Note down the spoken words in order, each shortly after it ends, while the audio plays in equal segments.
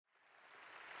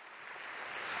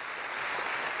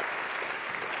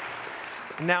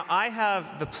Now, I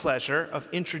have the pleasure of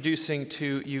introducing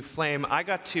to you Flame. I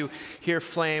got to hear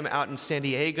Flame out in San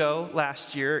Diego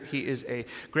last year. He is a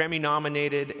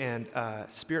Grammy-nominated and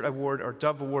Spirit Award or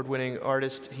Dove Award-winning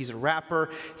artist. He's a rapper.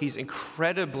 He's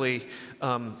incredibly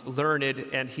learned,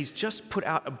 and he's just put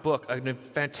out a book, a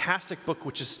fantastic book,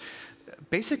 which is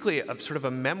basically sort of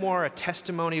a memoir, a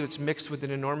testimony. It's mixed with an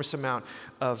enormous amount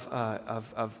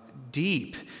of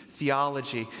deep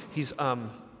theology.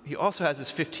 He also has his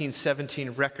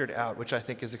 1517 record out, which I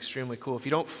think is extremely cool. If you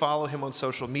don't follow him on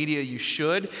social media, you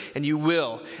should, and you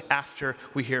will after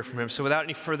we hear from him. So without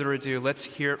any further ado, let's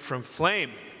hear from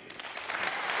Flame.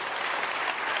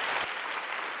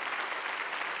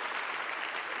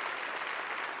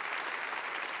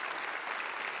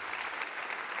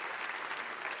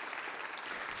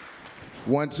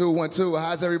 One, two, one, two.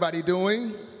 How's everybody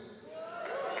doing?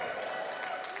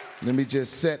 Let me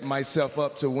just set myself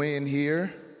up to win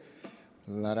here.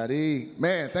 La-da-dee.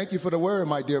 Man, thank you for the word,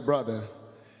 my dear brother.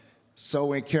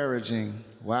 So encouraging.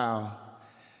 Wow.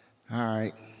 All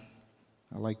right.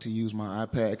 I like to use my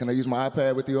iPad. Can I use my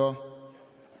iPad with you all?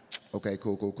 Okay,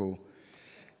 cool.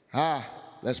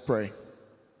 Let's pray.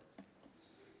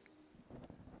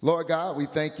 Lord God, we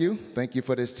thank you. Thank you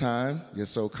for this time. You're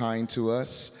so kind to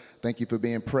us. Thank you for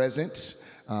being present.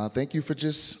 Thank you for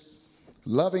just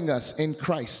loving us in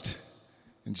Christ.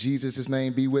 In Jesus'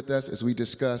 name, be with us as we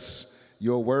discuss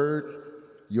your word,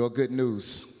 your good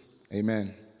news.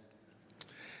 Amen.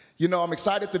 You know, I'm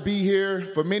excited to be here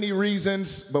for many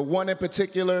reasons, but one in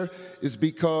particular is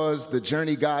because the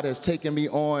journey God has taken me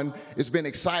on. It's been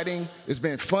exciting. It's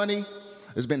been funny.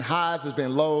 It's been highs. It's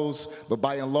been lows. But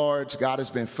by and large, God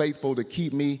has been faithful to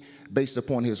keep me based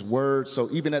upon his word. So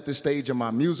even at this stage in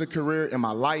my music career, in my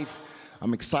life,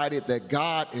 I'm excited that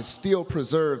God has still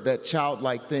preserved that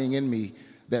childlike thing in me,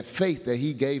 that faith that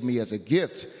he gave me as a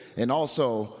gift, and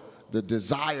also the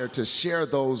desire to share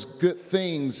those good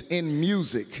things in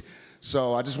music.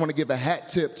 So I just want to give a hat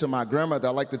tip to my grandmother.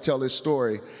 I like to tell this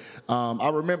story. I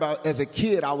remember as a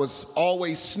kid, I was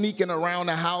always sneaking around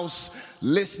the house,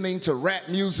 listening to rap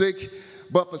music,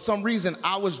 but for some reason,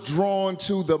 I was drawn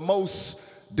to the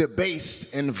most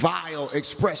debased and vile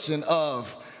expression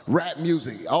of rap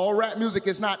music. All rap music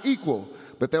is not equal,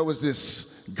 but there was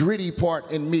this gritty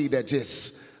part in me that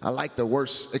I liked the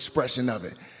worst expression of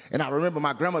it. And I remember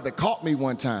my grandmother caught me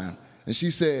one time, and she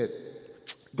said,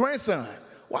 "Grandson,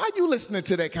 why are you listening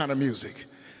to that kind of music?"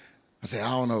 I said, "I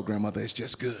don't know, grandmother, it's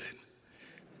just good."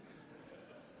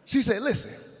 She said,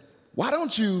 "Listen, why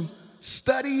don't you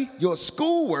study your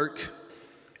schoolwork,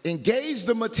 engage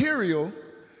the material,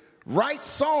 write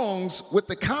songs with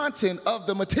the content of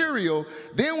the material,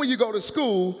 then when you go to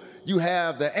school, you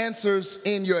have the answers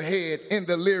in your head in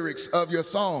the lyrics of your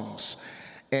songs."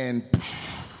 And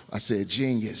I said,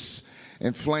 genius.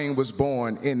 And Flame was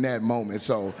born in that moment.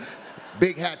 So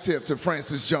big hat tip to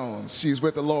Frances Jones. She's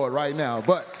with the Lord right now.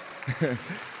 But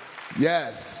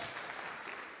yes.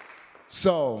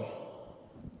 So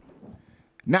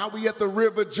now we at the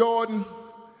River Jordan.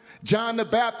 John the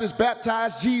Baptist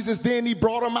baptized Jesus, then he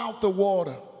brought him out the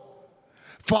water.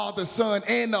 Father, Son,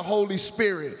 and the Holy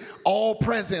Spirit, all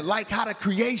present, like how the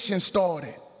creation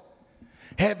started.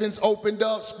 Heavens opened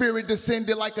up, Spirit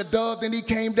descended like a dove, then he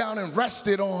came down and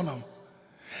rested on him.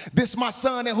 This my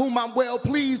Son in whom I'm well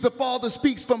pleased. The Father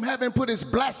speaks from heaven, put his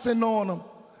blessing on him.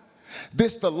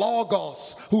 This the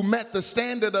Logos, who met the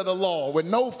standard of the law with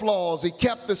no flaws. He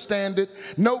kept the standard,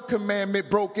 no commandment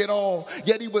broke it all.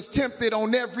 Yet he was tempted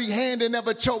on every hand and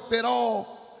never choked at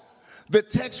all. The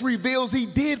text reveals he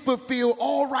did fulfill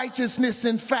all righteousness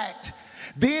in fact.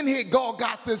 Then hit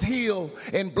Golgotha's hill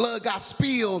and blood got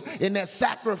spilled in that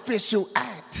sacrificial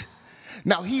act.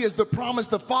 Now he is the promise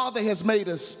the Father has made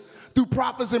us through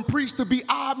prophets and priests to be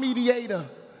our mediator.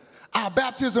 Our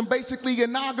baptism basically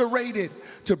inaugurated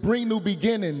to bring new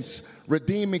beginnings,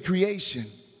 redeeming creation.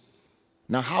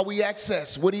 Now how we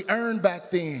access what he earned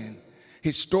back then,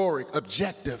 historic,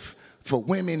 objective for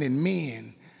women and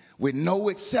men. With no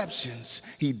exceptions,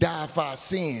 he died for our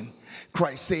sin.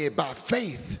 Christ said by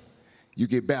faith, you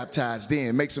get baptized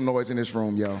in. Make some noise in this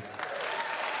room, yo.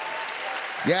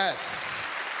 Yes.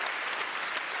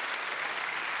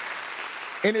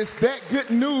 And it's that good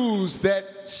news that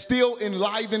still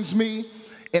enlivens me.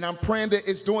 And I'm praying that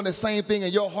it's doing the same thing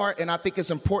in your heart. And I think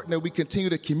it's important that we continue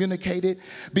to communicate it,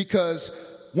 because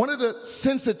one of the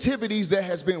sensitivities that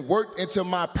has been worked into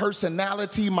my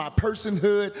personality, my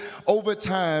personhood over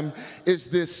time is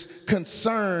this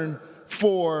concern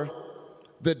for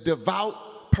the devout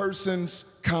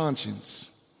person's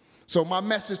conscience. So my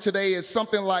message today is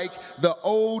something like the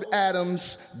old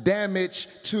Adam's damage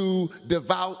to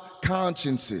devout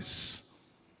consciences.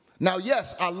 Now,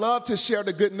 yes, I love to share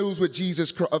the good news with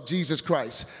Jesus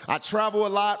Christ. I travel a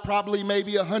lot, probably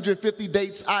maybe 150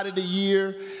 dates out of the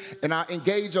year, and I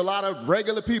engage a lot of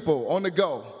regular people on the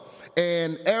go,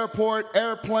 and airport,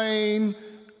 airplane,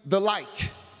 the like.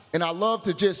 And I love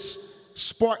to just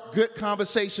spark good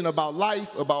conversation about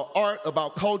life, about art,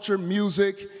 about culture,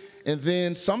 music, and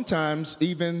then sometimes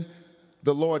even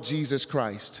the Lord Jesus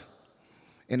Christ.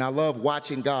 And I love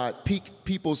watching God pique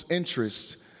people's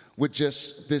interest with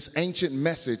just this ancient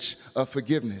message of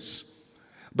forgiveness.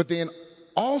 But then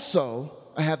also,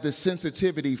 I have this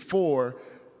sensitivity for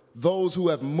those who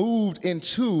have moved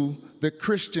into the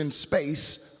Christian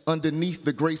space underneath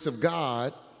the grace of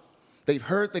God. They've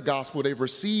heard the gospel, they've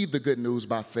received the good news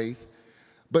by faith.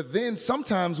 But then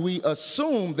sometimes we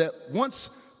assume that once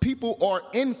people are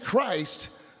in Christ,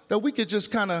 that we could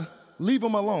just kind of leave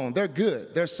them alone. They're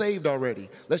good, they're saved already.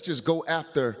 Let's just go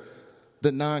after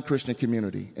the non-Christian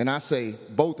community. And I say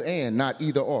both and, not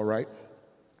either or, right?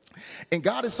 And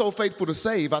God is so faithful to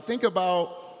save. I think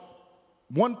about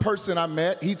one person I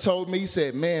met. He told me, he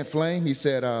said, man, Flame, he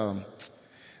said,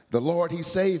 the Lord, he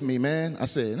saved me, man. I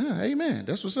said, amen,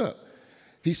 that's what's up.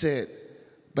 He said,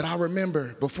 but I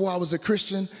remember before I was a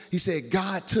Christian, he said,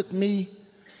 God took me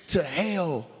to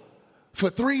hell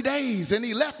for 3 days and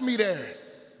he left me there.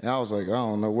 And I was like, I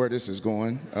don't know where this is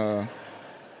going.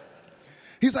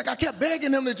 He's like, I kept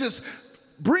begging him to just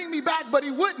bring me back, but he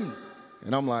wouldn't.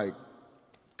 And I'm like,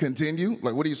 continue?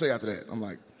 Like, what do you say after that? I'm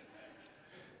like,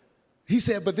 he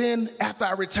said, but then after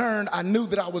I returned, I knew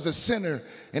that I was a sinner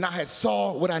and I had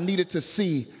saw what I needed to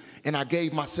see and I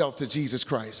gave myself to Jesus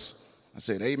Christ. I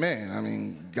said, amen. I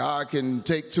mean, God can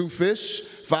take 2 fish,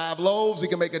 5 loaves. He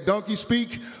can make a donkey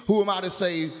speak. Who am I to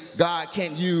say God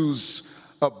can't use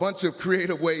a bunch of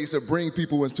creative ways to bring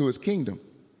people into his kingdom?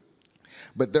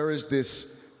 But there is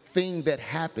this thing that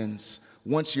happens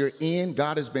once you're in.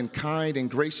 God has been kind and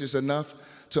gracious enough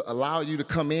to allow you to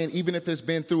come in. Even if it's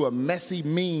been through a messy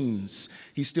means,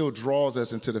 he still draws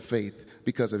us into the faith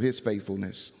because of his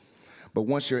faithfulness. But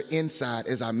once you're inside,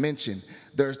 as I mentioned,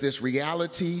 there's this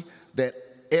reality that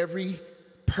every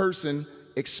person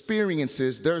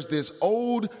experiences. There's this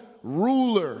old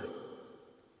ruler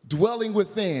dwelling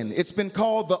within. It's been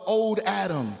called the old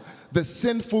Adam, the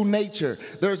sinful nature.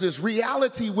 There's this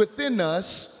reality within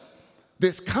us,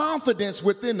 this confidence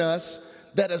within us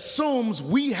that assumes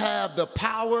we have the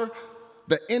power,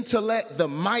 the intellect, the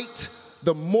might,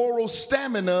 the moral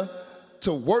stamina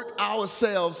to work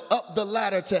ourselves up the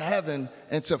ladder to heaven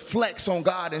and to flex on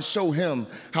God and show him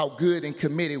how good and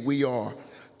committed we are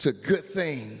to good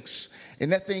things.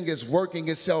 And that thing is working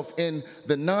itself in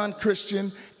the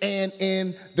non-Christian and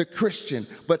in the Christian.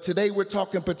 But today we're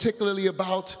talking particularly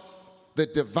about the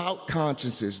devout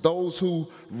consciences, those who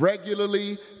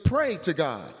regularly pray to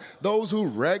God, those who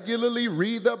regularly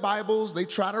read their Bibles. They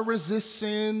try to resist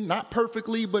sin, not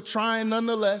perfectly, but trying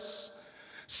nonetheless,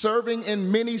 serving in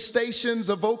many stations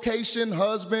of vocation,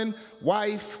 husband,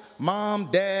 wife, mom,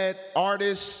 dad,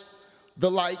 artist, the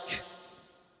like.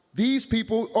 These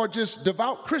people are just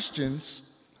devout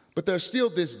Christians, but there's still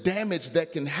this damage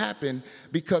that can happen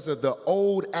because of the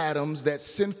old Adams, that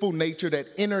sinful nature, that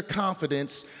inner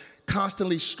confidence,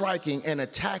 constantly striking and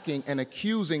attacking and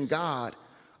accusing God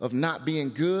of not being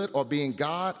good or being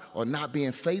God or not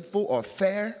being faithful or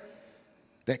fair,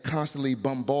 that constantly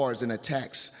bombards and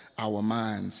attacks our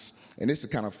minds. And this is a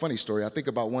kind of funny story. I think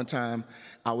about one time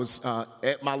I was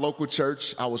at my local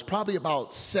church. I was probably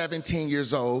about 17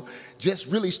 years old, just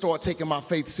really started taking my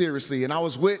faith seriously. And I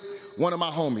was with one of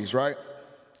my homies, right?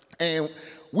 And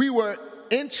we were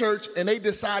in church, and they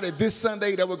decided this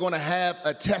Sunday that we're going to have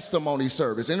a testimony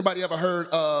service. Anybody ever heard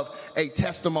of a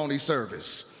testimony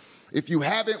service? If you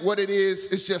haven't, what it is,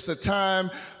 it's just a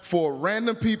time for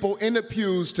random people in the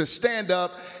pews to stand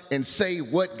up and say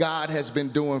what God has been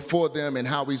doing for them and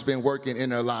how he's been working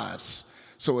in their lives.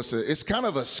 So it's kind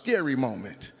of a scary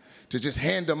moment to just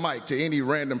hand the mic to any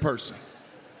random person.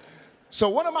 So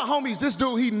one of my homies, this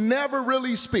dude, he never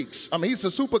really speaks. I mean, he's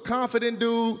a super confident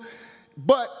dude.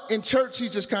 But in church,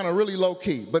 he's just kind of really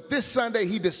low-key. But this Sunday,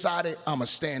 he decided, I'm going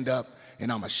to stand up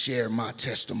and I'm going to share my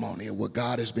testimony of what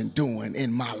God has been doing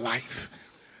in my life.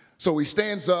 So he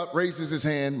stands up, raises his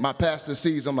hand. My pastor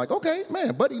sees him like, okay,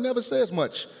 man, buddy never says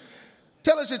much.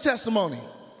 Tell us your testimony.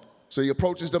 So he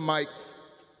approaches the mic.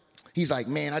 He's like,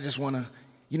 man, I just want to,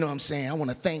 you know what I'm saying? I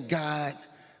want to thank God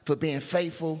for being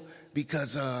faithful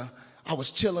because I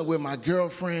was chilling with my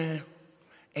girlfriend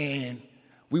and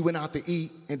we went out to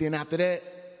eat, and then after that,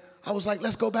 I was like,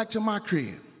 let's go back to my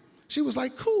crib. She was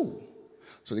like, cool.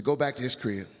 So they go back to his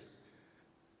crib.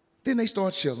 Then they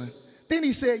start chilling. Then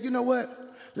he said, you know what?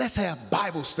 Let's have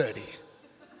Bible study.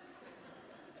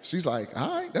 She's like,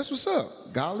 all right, that's what's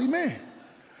up. Godly man.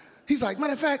 He's like,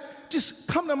 matter of fact, just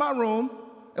come to my room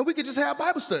and we could just have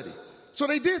Bible study. So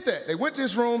they did that. They went to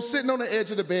his room, sitting on the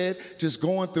edge of the bed, just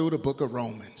going through the book of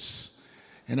Romans.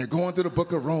 And they're going through the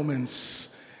book of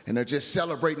Romans, and they're just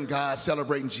celebrating God,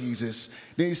 celebrating Jesus.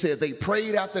 Then he said they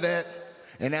prayed after that,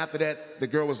 and after that, the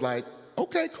girl was like,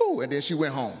 okay, cool. And then she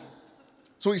went home.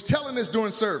 So he's telling this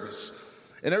during service,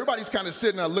 and everybody's kind of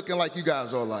sitting there looking like you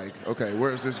guys are like, okay,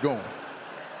 where is this going?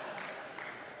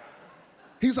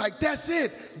 He's like, that's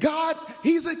it. God,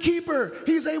 he's a keeper.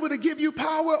 He's able to give you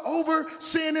power over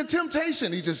sin and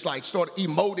temptation. He just like started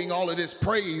emoting all of this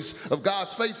praise of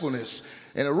God's faithfulness.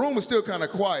 And the room was still kind of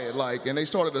quiet, like, and they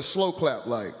started a slow clap,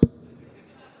 like,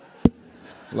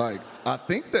 I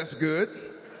think that's good.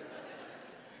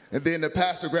 And then the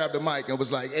pastor grabbed the mic and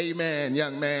was like, amen,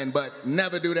 young man, but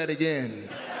never do that again.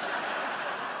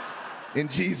 In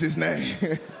Jesus' name.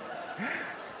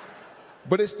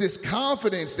 But it's this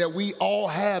confidence that we all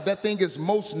have. That thing is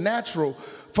most natural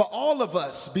for all of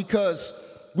us because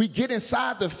we get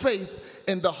inside the faith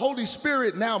and the Holy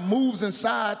Spirit now moves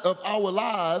inside of our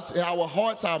lives, in our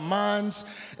hearts, our minds,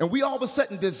 and we all of a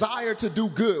sudden desire to do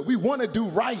good. We want to do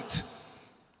right.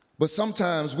 But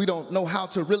sometimes we don't know how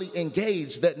to really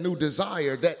engage that new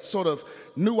desire, that sort of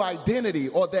new identity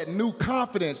or that new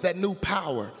confidence, that new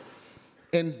power.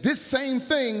 And this same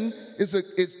thing is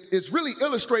really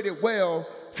illustrated well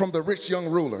from the rich young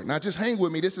ruler. Now just hang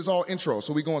with me. This is all intro,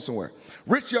 so we're going somewhere.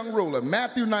 Rich young ruler,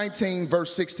 Matthew 19,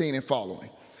 verse 16 and following.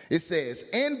 It says,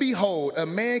 and behold, a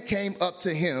man came up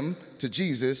to him, to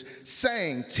Jesus,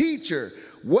 saying, teacher,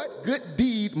 what good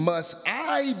deed must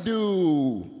I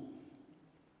do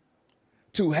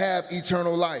to have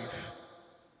eternal life?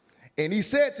 And he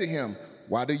said to him,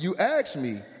 why do you ask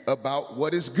me about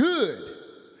what is good?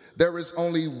 There is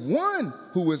only one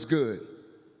who is good.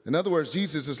 In other words,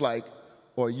 Jesus is like,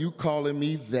 are you calling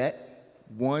me that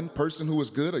one person who is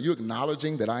good? Are you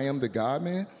acknowledging that I am the God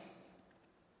man?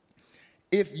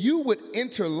 If you would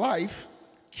enter life,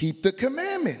 keep the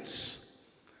commandments.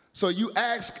 So you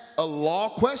ask a law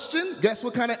question, guess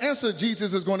what kind of answer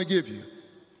Jesus is going to give you?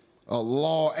 A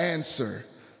law answer.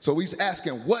 So he's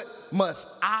asking, what must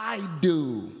I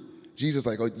do? Jesus is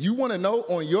like, oh, you want to know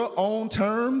on your own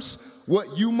terms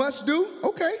what you must do?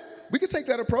 Okay, we can take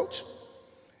that approach.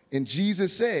 And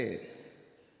Jesus said,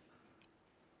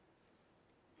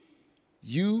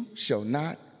 you shall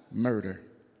not murder.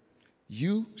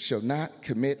 You shall not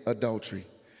commit adultery.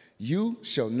 You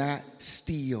shall not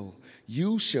steal.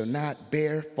 You shall not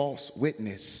bear false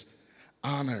witness.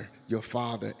 Honor your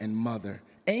father and mother.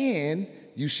 And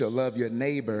you shall love your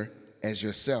neighbor as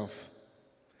yourself.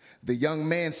 The young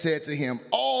man said to him,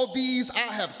 all these I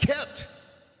have kept.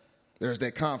 There's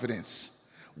that confidence.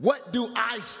 What do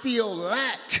I still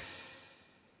lack?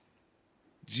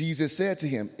 Jesus said to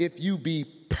him, if you be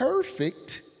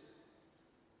perfect,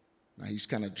 now he's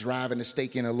kind of driving the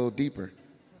stake in a little deeper.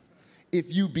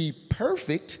 If you be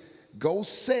perfect, go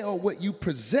sell what you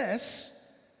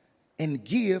possess and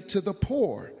give to the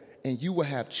poor, and you will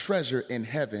have treasure in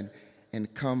heaven,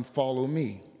 and come follow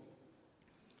me.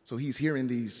 So he's hearing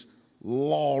these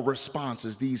law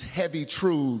responses, these heavy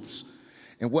truths.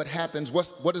 And what happens?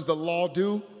 What does the law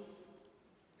do?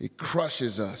 It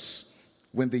crushes us.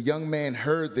 When the young man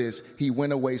heard this, he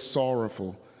went away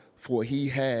sorrowful, for he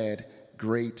had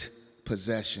great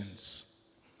possessions.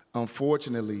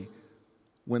 Unfortunately,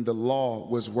 when the law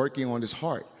was working on his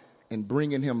heart and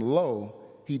bringing him low,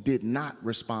 he did not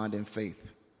respond in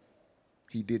faith.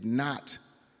 He did not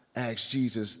ask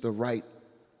Jesus the right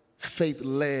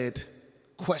faith-led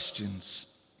questions.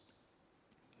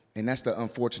 And that's the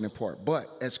unfortunate part. But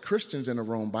as Christians in the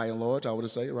room, by and large, I would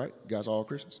say, right? You guys are all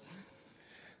Christians.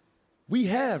 We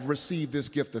have received this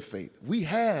gift of faith. We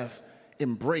have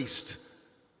embraced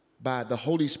by the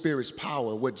Holy Spirit's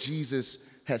power what Jesus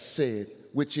has said,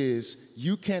 which is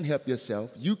you can't help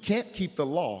yourself. You can't keep the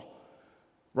law,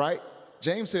 right?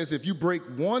 James says if you break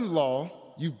one law,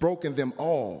 you've broken them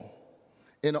all.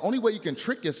 And the only way you can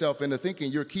trick yourself into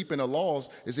thinking you're keeping the laws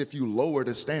is if you lower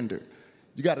the standard.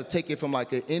 You got to take it from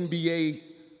like an NBA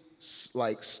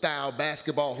like style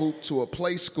basketball hoop to a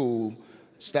play school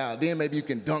style. Then maybe you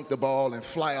can dunk the ball and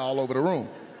fly all over the room.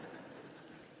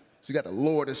 So you got to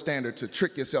lower the standard to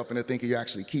trick yourself into thinking you're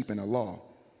actually keeping the law.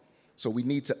 So we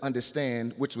need to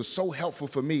understand, which was so helpful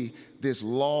for me, this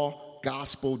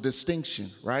law-gospel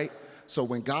distinction, right? So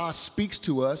when God speaks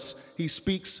to us, he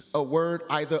speaks a word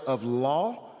either of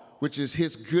law, which is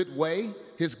his good way,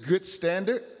 his good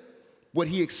standard, what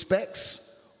he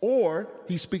expects, or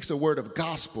he speaks a word of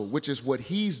gospel, which is what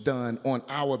he's done on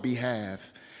our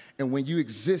behalf. And when you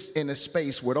exist in a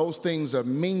space where those things are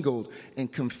mingled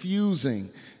and confusing,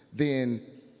 then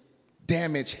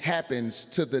damage happens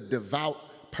to the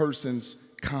devout person's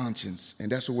conscience.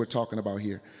 And that's what we're talking about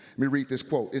here. Let me read this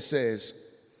quote. It says,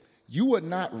 "You are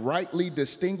not rightly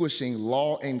distinguishing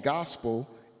law and gospel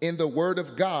in the word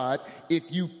of God if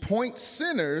you point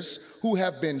sinners who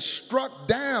have been struck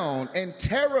down and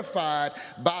terrified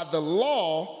by the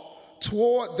law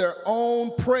toward their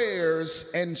own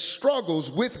prayers and struggles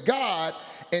with God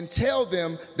and tell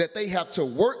them that they have to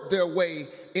work their way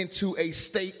into a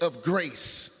state of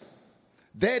grace.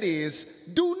 That is,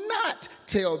 do not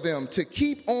tell them to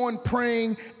keep on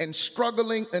praying and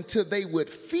struggling until they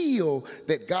would feel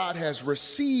that God has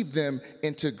received them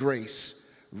into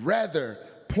grace. Rather,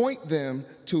 point them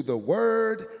to the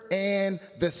word and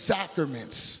the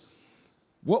sacraments."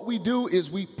 What we do is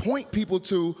we point people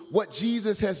to what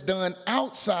Jesus has done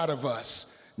outside of us,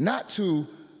 not to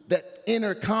that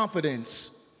inner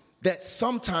confidence that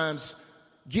sometimes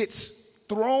gets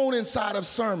thrown inside of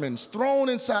sermons, thrown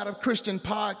inside of Christian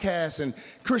podcasts and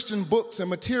Christian books and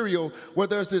material, where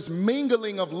there's this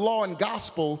mingling of law and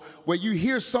gospel, where you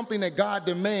hear something that God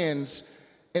demands,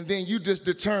 and then you just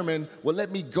determine, well,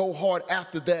 let me go hard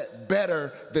after that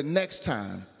better the next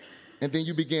time. And then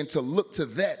you begin to look to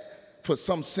that for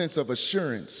some sense of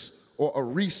assurance or a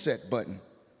reset button.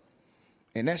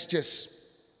 And that's just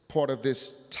part of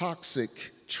this toxic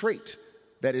trait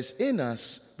that is in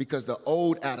us, because the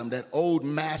old Adam, that old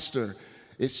master,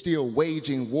 is still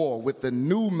waging war with the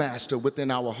new master within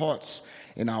our hearts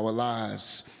and our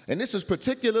lives. And this is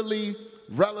particularly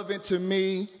relevant to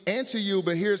me and to you,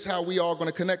 but here's how we all going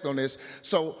to connect on this.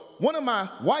 So one of my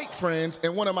white friends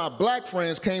and one of my black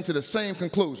friends came to the same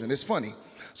conclusion. It's funny.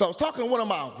 So I was talking to one of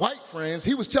my white friends.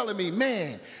 He was telling me,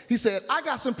 man, he said, I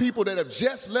got some people that have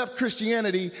just left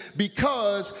Christianity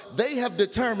because they have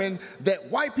determined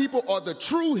that white people are the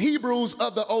true Hebrews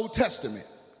of the Old Testament.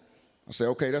 I said,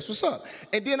 okay, that's what's up.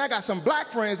 And then I got some black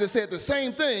friends that said the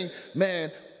same thing.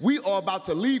 Man, we are about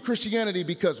to leave Christianity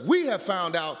because we have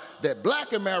found out that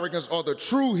black Americans are the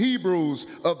true Hebrews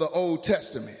of the Old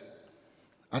Testament.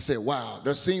 I said, wow,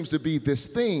 there seems to be this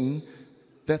thing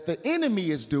that the enemy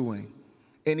is doing.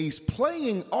 And he's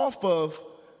playing off of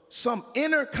some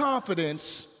inner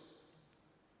confidence,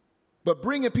 but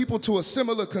bringing people to a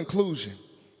similar conclusion.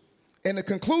 And the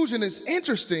conclusion is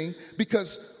interesting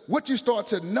because what you start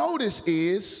to notice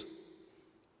is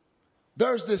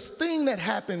there's this thing that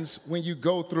happens when you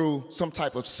go through some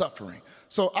type of suffering.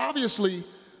 So obviously,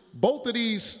 both of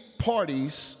these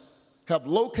parties have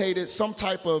located some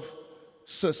type of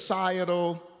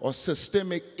societal or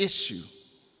systemic issue.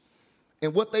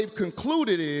 And what they've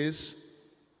concluded is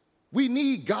we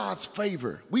need God's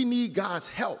favor. We need God's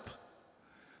help.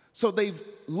 So they've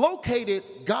located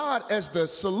God as the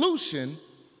solution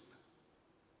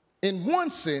in one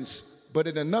sense, but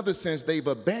in another sense, they've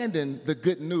abandoned the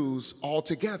good news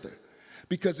altogether.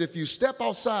 Because if you step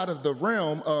outside of the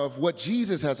realm of what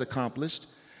Jesus has accomplished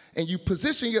and you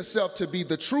position yourself to be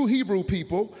the true Hebrew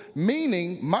people,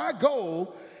 meaning my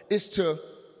goal is to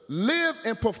live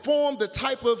and perform the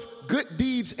type of good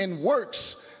deeds and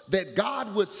works that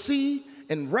God would see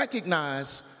and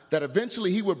recognize that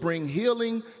eventually he would bring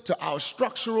healing to our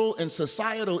structural and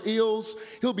societal ills.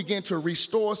 He'll begin to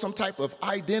restore some type of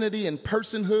identity and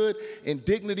personhood and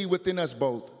dignity within us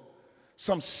both.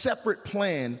 Some separate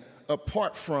plan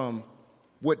apart from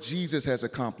what Jesus has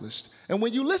accomplished. And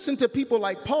when you listen to people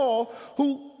like Paul,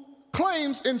 who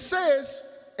claims and says,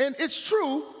 and it's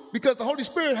true because the Holy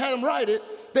Spirit had him write it,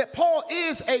 that Paul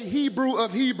is a Hebrew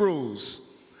of Hebrews.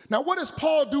 Now, what does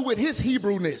Paul do with his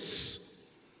Hebrewness?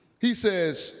 He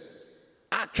says,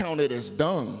 I count it as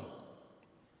dung.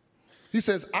 He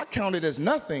says, I count it as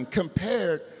nothing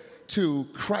compared to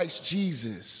Christ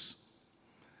Jesus.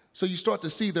 So you start to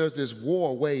see there's this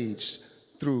war waged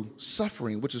through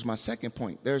suffering, which is my second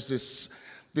point. There's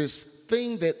this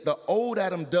thing that the old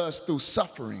Adam does through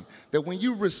suffering, that when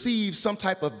you receive some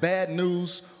type of bad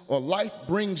news or life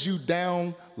brings you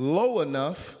down low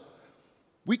enough,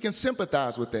 we can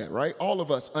sympathize with that, right? All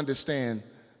of us understand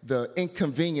the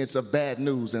inconvenience of bad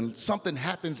news, and something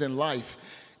happens in life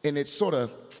and it sort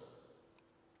of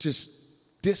just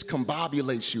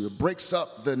discombobulates you. It breaks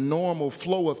up the normal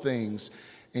flow of things,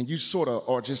 and you sort of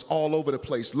are just all over the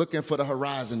place looking for the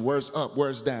horizon. Where's up?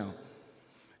 Where's down?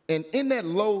 And in that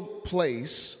low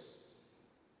place,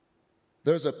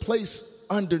 there's a place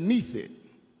underneath it.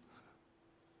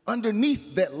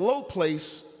 Underneath that low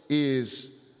place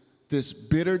is this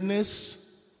bitterness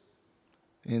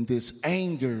and this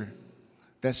anger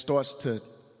that starts to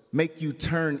make you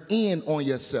turn in on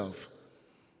yourself.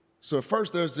 So at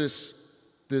first there's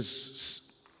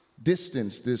this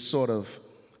distance, this sort of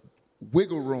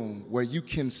wiggle room where you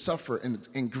can suffer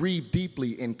and grieve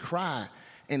deeply and cry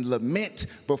and lament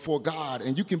before God,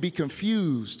 and you can be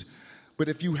confused. But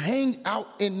if you hang out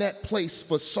in that place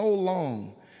for so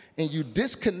long and you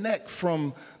disconnect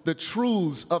from the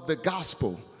truths of the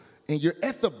gospel, and you're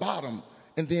at the bottom,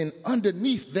 and then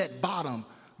underneath that bottom,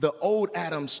 the old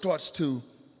Adam starts to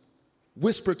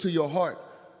whisper to your heart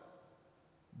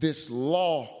this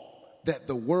law that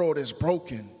the world is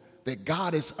broken, that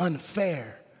God is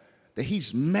unfair, that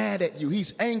he's mad at you,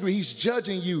 he's angry, he's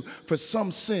judging you for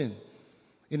some sin.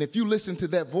 And if you listen to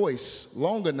that voice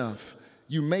long enough,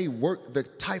 you may work the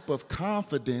type of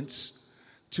confidence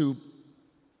to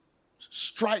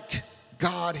strike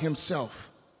God himself.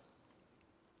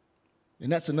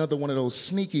 And that's another one of those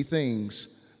sneaky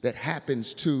things that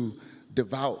happens to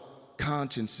devout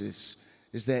consciences,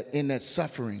 is that in that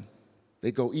suffering,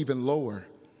 they go even lower.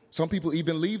 Some people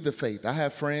even leave the faith. I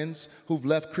have friends who've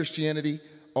left Christianity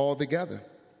altogether.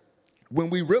 When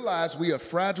we realize we are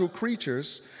fragile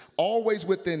creatures, always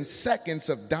within seconds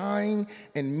of dying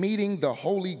and meeting the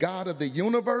holy God of the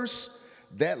universe,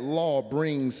 that law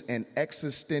brings an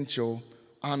existential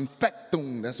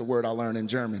Anfechtung. That's a word I learned in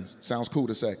German. Sounds cool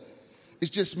to say.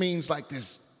 It just means like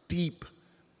this deep,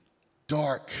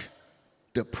 dark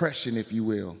depression, if you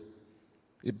will.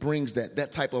 It brings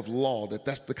that type of law,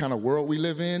 that's the kind of world we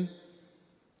live in.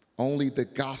 Only the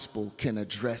gospel can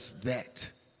address that.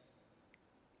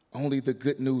 Only the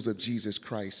good news of Jesus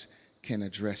Christ can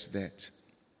address that.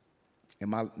 And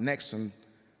my next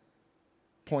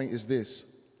point is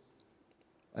this.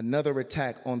 Another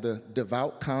attack on the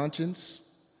devout conscience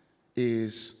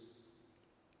is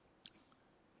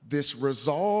this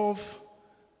resolve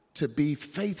to be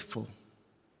faithful,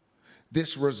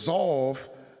 this resolve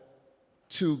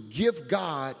to give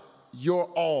God your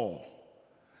all.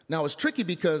 Now, it's tricky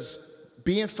because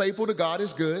being faithful to God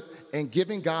is good, and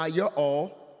giving God your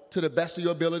all to the best of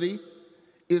your ability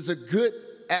is a good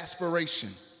aspiration.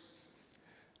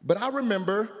 But I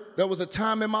remember there was a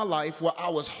time in my life where I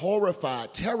was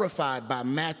horrified, terrified by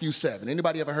Matthew 7.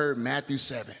 Anybody ever heard Matthew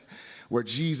 7? Where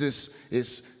Jesus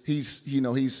he's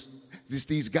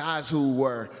these guys who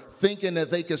were thinking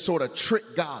that they could sort of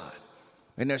trick God.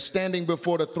 And they're standing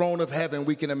before the throne of heaven,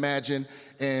 we can imagine,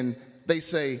 and they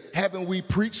say, haven't we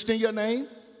preached in your name?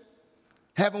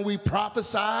 Haven't we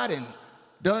prophesied and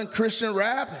done Christian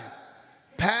rap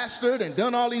and pastored and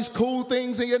done all these cool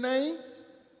things in your name?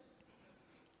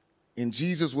 And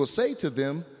Jesus will say to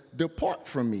them, depart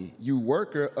from me, you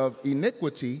worker of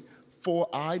iniquity, for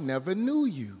I never knew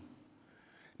you.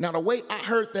 Now, the way I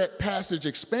heard that passage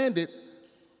expanded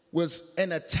was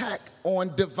an attack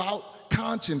on devout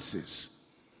consciences,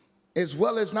 as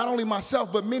well as not only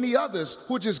myself, but many others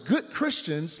who are just good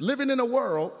Christians living in a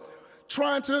world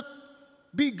trying to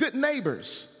be good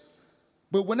neighbors.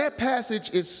 But when that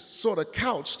passage is sort of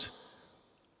couched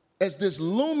as this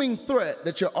looming threat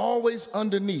that you're always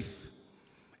underneath,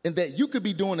 and that you could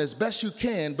be doing as best you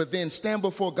can, but then stand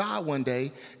before God one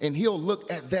day and he'll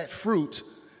look at that fruit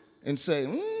and say,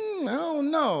 I don't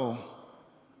know.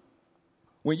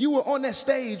 When you were on that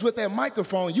stage with that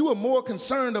microphone, you were more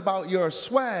concerned about your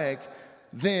swag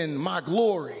than my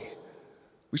glory.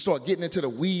 We start getting into the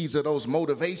weeds of those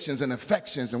motivations and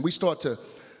affections, and we start to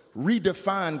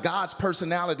redefine God's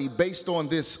personality based on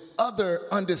this other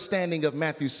understanding of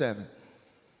Matthew 7.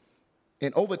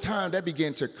 And over time, that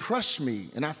began to crush me.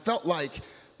 And I felt like,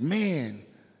 man,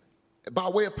 by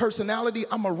way of personality,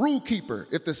 I'm a rule keeper.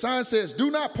 If the sign says, do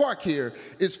not park here,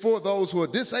 it's for those who are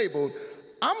disabled,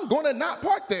 I'm going to not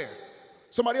park there.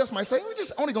 Somebody else might say, we're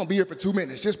just only going to be here for 2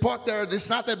 minutes. Just park there. It's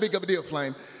not that big of a deal,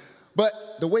 Flame. But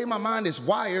the way my mind is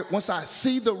wired, once I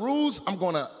see the rules, I'm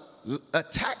going to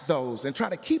attack those and try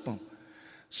to keep them.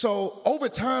 So over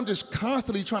time, just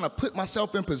constantly trying to put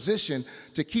myself in position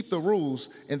to keep the rules,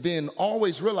 and then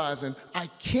always realizing I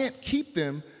can't keep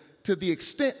them to the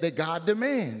extent that God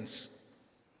demands.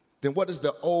 Then what does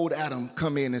the old Adam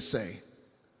come in and say?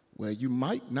 Well, you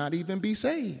might not even be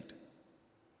saved.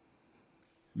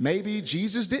 Maybe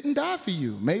Jesus didn't die for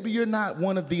you. Maybe you're not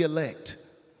one of the elect.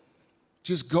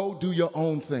 Just go do your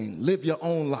own thing. Live your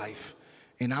own life.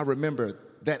 And I remember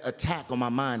that attack on my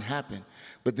mind happened.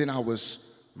 But then I was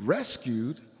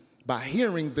rescued by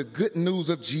hearing the good news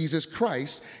of Jesus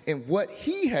Christ and what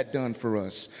he had done for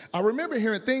us. I remember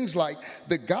hearing things like,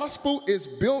 the gospel is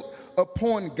built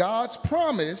upon God's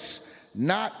promise,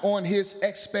 not on his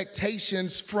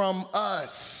expectations from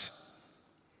us.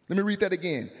 Let me read that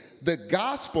again. The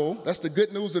gospel, that's the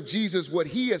good news of Jesus, what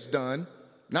he has done,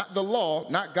 not the law,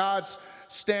 not God's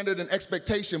standard and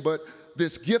expectation, but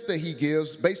this gift that he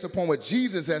gives based upon what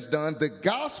Jesus has done. The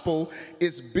gospel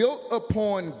is built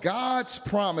upon God's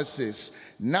promises,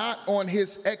 not on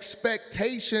his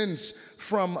expectations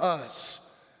from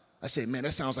us. I said, man,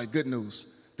 that sounds like good news.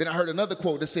 Then I heard another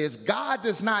quote that says, God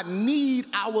does not need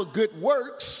our good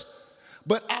works,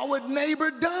 but our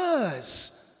neighbor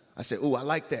does. I said, oh, I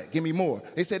like that. Give me more.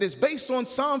 They said it's based on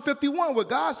Psalm 51, where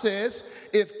God says,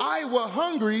 if I were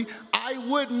hungry, I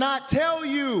would not tell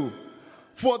you,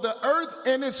 for the earth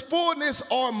and its fullness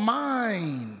are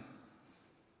mine.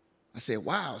 I said,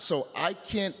 wow, so I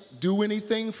can't do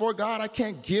anything for God? I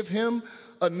can't give him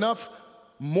enough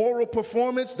moral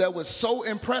performance that would so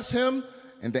impress him?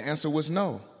 And the answer was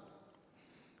no.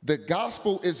 The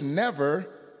gospel is never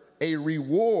a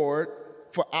reward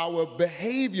for our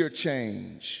behavior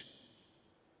change.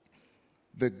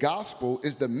 The gospel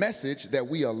is the message that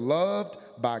we are loved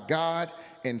by God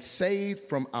and saved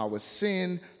from our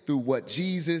sin through what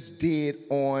Jesus did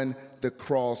on the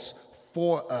cross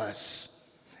for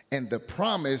us, and the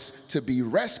promise to be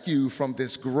rescued from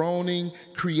this groaning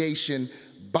creation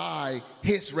by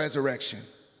his resurrection.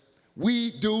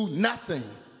 We do nothing.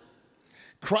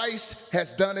 Christ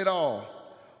has done it all.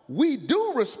 We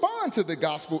do respond to the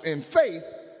gospel in faith,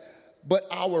 but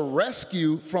our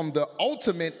rescue from the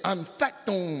ultimate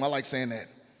Anfechtung, I like saying that.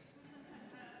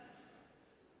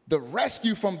 The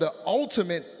rescue from the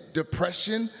ultimate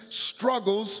depression,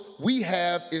 struggles we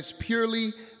have is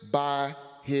purely by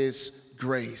his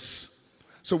grace.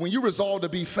 So when you resolve to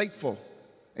be faithful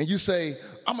and you say,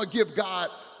 I'm going to give God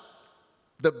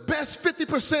the best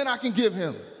 50% I can give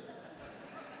him,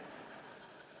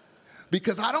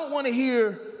 because I don't want to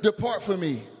hear depart from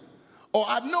me, or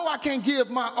I know I can't give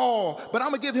my all, but I'm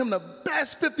going to give him the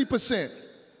best 50%.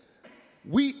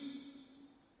 We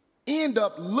end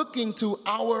up looking to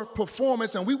our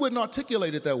performance, and we wouldn't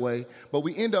articulate it that way, but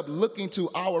we end up looking to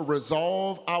our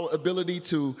resolve, our ability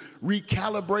to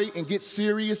recalibrate and get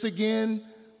serious again,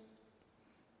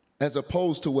 as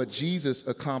opposed to what Jesus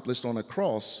accomplished on the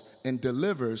cross and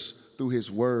delivers through his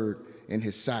word and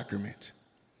his sacrament.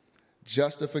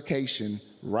 Justification,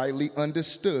 rightly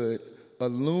understood,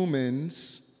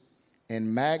 illumines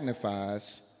and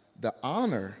magnifies the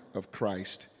honor of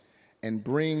Christ and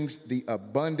brings the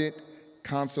abundant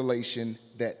consolation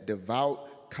that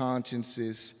devout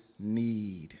consciences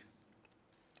need.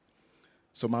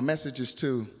 So my message is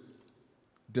to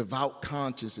devout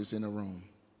consciences in a room,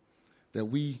 that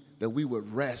we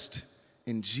would rest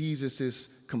in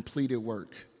Jesus's completed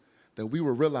work, that we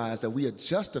will realize that we are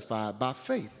justified by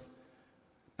faith.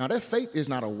 Now, that faith is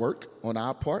not a work on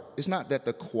our part. It's not that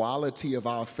the quality of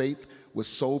our faith was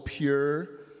so pure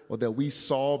or that we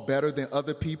saw better than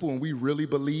other people and we really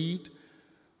believed.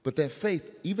 But that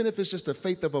faith, even if it's just the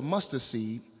faith of a mustard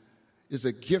seed, is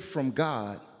a gift from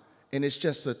God. And it's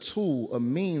just a tool, a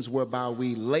means whereby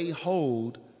we lay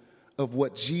hold of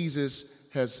what Jesus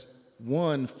has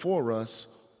won for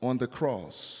us on the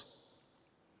cross.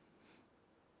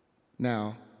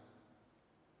 Now,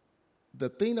 the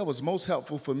thing that was most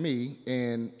helpful for me,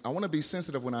 and I want to be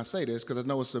sensitive when I say this because I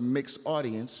know it's a mixed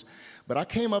audience, but I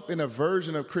came up in a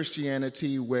version of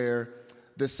Christianity where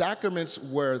the sacraments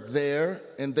were there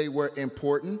and they were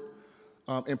important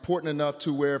enough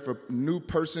to where if a new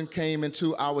person came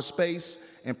into our space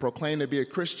and proclaimed to be a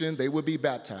Christian, they would be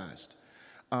baptized.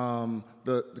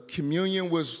 The communion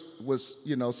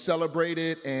was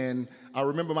celebrated, and I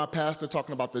remember my pastor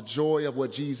talking about the joy of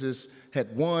what Jesus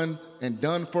had won and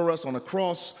done for us on the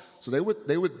cross. So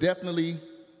they were definitely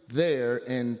there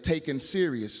and taken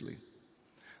seriously.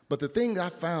 But the thing I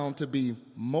found to be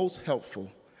most helpful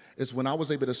is when I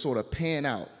was able to sort of pan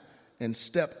out and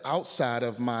step outside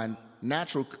of my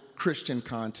natural Christian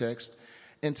context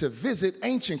and to visit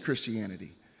ancient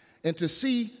Christianity and to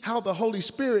see how the Holy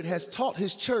Spirit has taught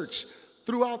his church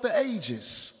throughout the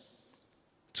ages.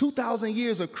 2,000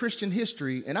 years of Christian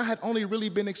history, and I had only really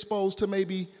been exposed to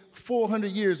maybe 400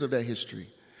 years of that history.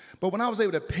 But when I was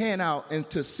able to pan out and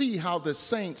to see how the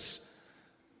saints,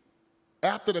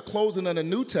 after the closing of the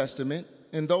New Testament,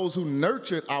 and those who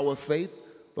nurtured our faith,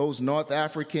 those North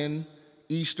African,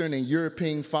 Eastern, and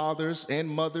European fathers and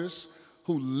mothers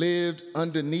who lived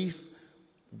underneath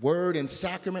word and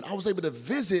sacrament, I was able to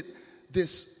visit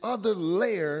this other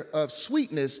layer of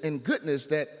sweetness and goodness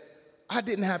that I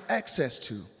didn't have access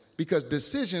to because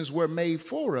decisions were made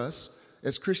for us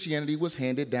as Christianity was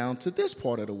handed down to this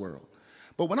part of the world.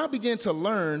 But when I began to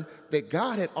learn that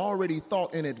God had already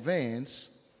thought in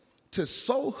advance to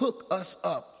so hook us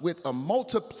up with a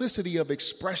multiplicity of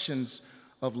expressions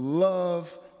of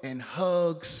love and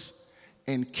hugs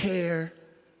and care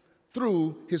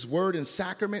through his word and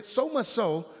sacrament, so much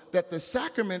so that the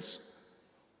sacraments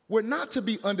were not to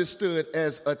be understood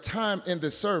as a time in the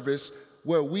service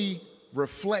where we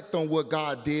reflect on what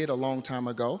God did a long time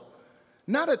ago.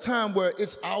 Not a time where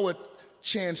it's our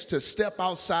chance to step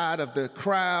outside of the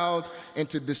crowd and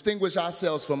to distinguish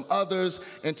ourselves from others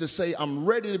and to say, I'm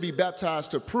ready to be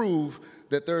baptized to prove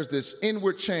that there's this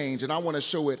inward change and I want to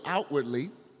show it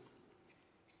outwardly.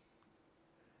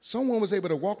 Someone was able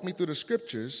to walk me through the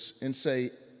scriptures and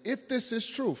say, if this is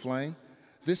true, Flame,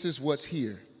 this is what's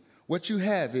here. What you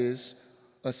have is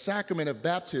a sacrament of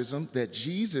baptism that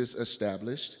Jesus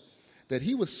established, that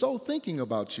he was so thinking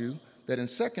about you that in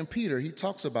 2 Peter, he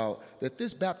talks about that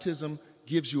this baptism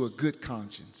gives you a good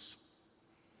conscience.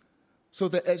 So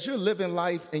that as you're living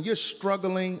life and you're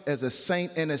struggling as a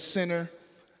saint and a sinner,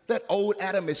 that old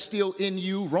Adam is still in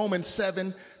you, Romans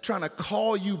 7, trying to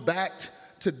call you back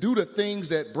to do the things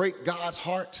that break God's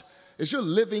heart. As you're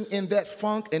living in that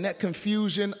funk and that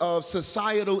confusion of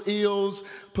societal ills,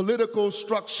 political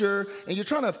structure, and you're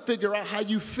trying to figure out how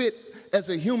you fit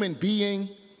as a human being.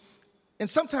 And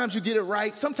sometimes you get it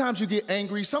right, sometimes you get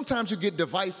angry, sometimes you get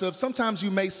divisive, sometimes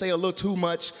you may say a little too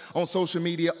much on social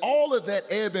media. All of that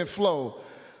ebb and flow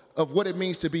of what it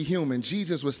means to be human.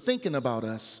 Jesus was thinking about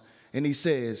us, and he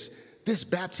says, this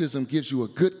baptism gives you a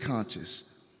good conscience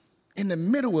in the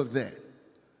middle of that,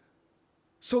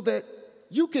 so that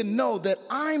you can know that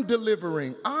I'm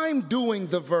delivering, I'm doing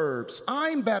the verbs,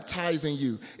 I'm baptizing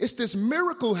you. It's this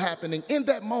miracle happening in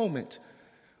that moment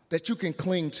that you can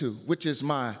cling to, which is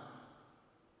my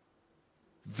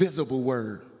visible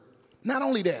word. Not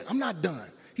only that, I'm not done.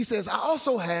 He says, I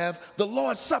also have the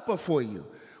Lord's Supper for you,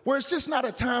 where it's just not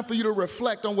a time for you to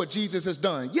reflect on what Jesus has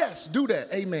done. Yes, do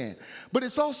that, amen. But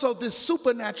it's also this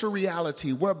supernatural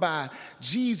reality whereby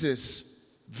Jesus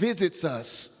visits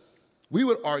us, we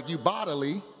would argue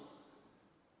bodily,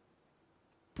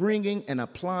 bringing and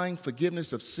applying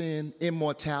forgiveness of sin,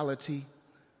 immortality,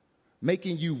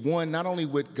 making you one not only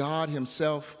with God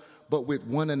himself, but with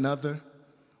one another.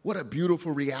 What a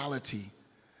beautiful reality,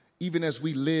 even as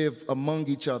we live among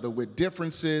each other with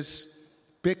differences,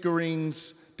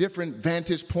 bickerings, different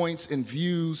vantage points and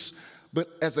views. But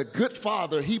as a good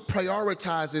father, he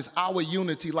prioritizes our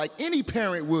unity like any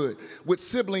parent would with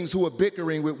siblings who are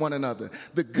bickering with one another.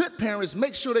 The good parents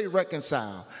make sure they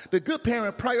reconcile. The good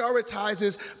parent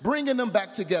prioritizes bringing them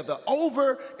back together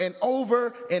over and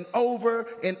over and over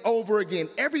and over again.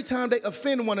 Every time they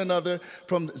offend one another,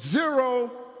 from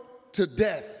zero to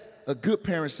death, a good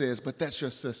parent says, but that's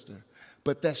your sister,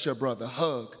 but that's your brother.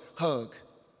 Hug, hug,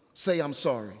 say I'm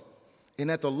sorry. And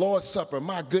at the Lord's Supper,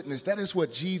 my goodness, that is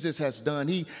what Jesus has done.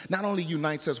 He not only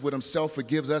unites us with himself,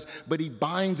 forgives us, but he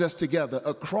binds us together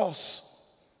across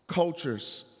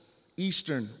cultures,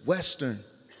 Eastern, Western,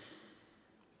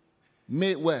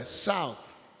 Midwest,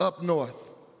 South, up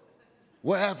North,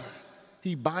 wherever.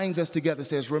 He binds us together,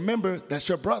 says, remember, that's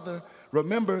your brother.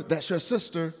 Remember, that's your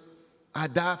sister. I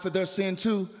died for their sin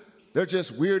too. They're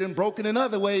just weird and broken in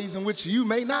other ways in which you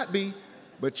may not be,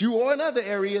 but you are in other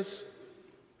areas.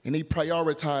 And he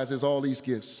prioritizes all these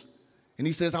gifts. And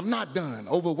he says, I'm not done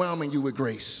overwhelming you with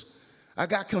grace. I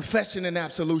got confession and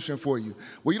absolution for you.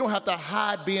 Well, you don't have to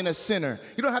hide being a sinner.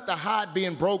 You don't have to hide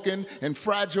being broken and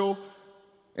fragile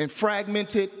and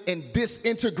fragmented and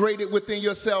disintegrated within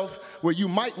yourself, where you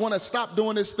might want to stop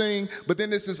doing this thing, but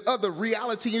then there's this other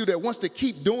reality in you that wants to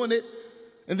keep doing it.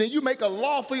 And then you make a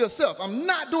law for yourself. I'm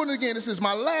not doing it again. This is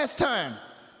my last time.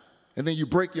 And then you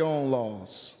break your own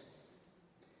laws.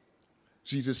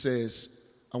 Jesus says,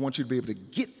 I want you to be able to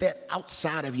get that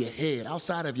outside of your head,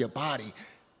 outside of your body.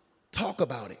 Talk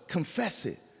about it, confess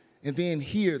it, and then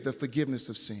hear the forgiveness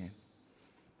of sin.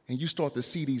 And you start to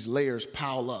see these layers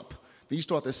pile up. Then you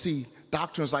start to see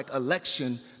doctrines like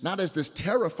election, not as this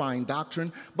terrifying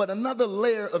doctrine, but another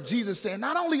layer of Jesus saying,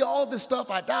 not only all this stuff,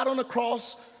 I died on the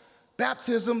cross,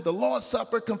 baptism, the Lord's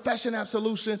Supper, confession,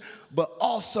 absolution, but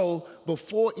also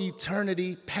before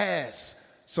eternity past,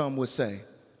 some would say.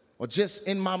 Or just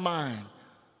in my mind,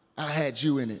 I had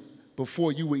you in it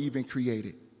before you were even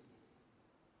created.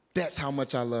 That's how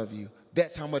much I love you.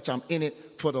 That's how much I'm in it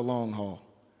for the long haul.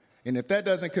 And if that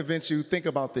doesn't convince you, think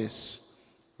about this.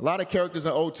 A lot of characters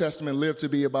in the Old Testament live to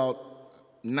be about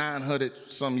 900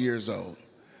 some years old.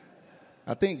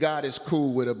 I think God is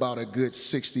cool with about a good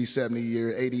 60, 70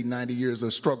 years, 80, 90 years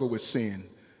of struggle with sin.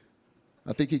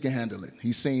 I think he can handle it.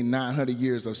 He's seen 900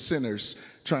 years of sinners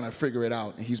trying to figure it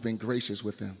out, and he's been gracious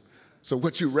with them. So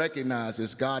what you recognize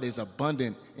is God is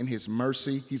abundant in his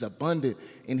mercy. He's abundant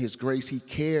in his grace. He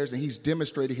cares, and he's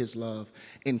demonstrated his love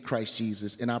in Christ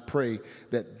Jesus. And I pray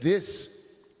that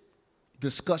this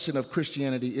discussion of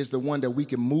Christianity is the one that we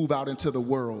can move out into the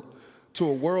world, to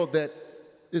a world that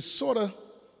is sort of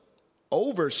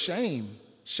over shame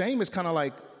Shame is kind of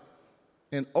like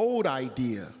an old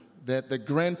idea that the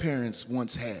grandparents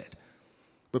once had.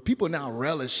 But people now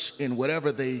relish in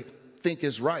whatever they think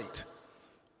is right.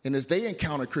 And as they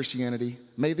encounter Christianity,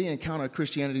 may they encounter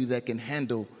Christianity that can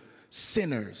handle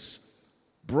sinners,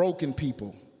 broken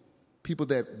people, people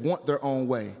that want their own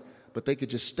way, but they could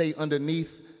just stay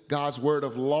underneath God's word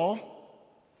of law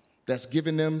that's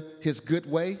giving them his good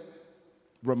way,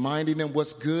 reminding them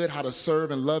what's good, how to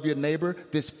serve and love your neighbor,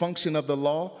 this function of the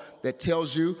law that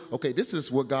tells you, okay, this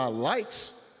is what God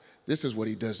likes, this is what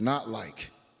he does not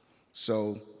like.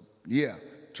 So, yeah,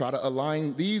 try to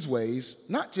align these ways,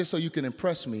 not just so you can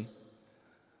impress me,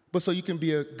 but so you can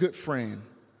be a good friend,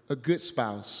 a good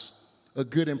spouse, a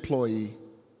good employee,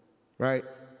 right?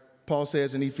 Paul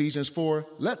says in Ephesians 4,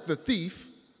 let the thief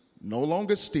no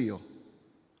longer steal,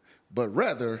 but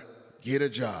rather get a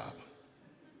job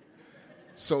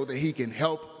so that he can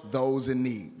help those in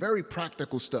need. Very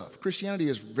practical stuff. Christianity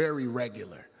is very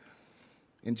regular.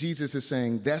 And Jesus is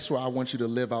saying, that's where I want you to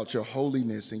live out your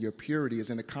holiness and your purity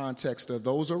is in the context of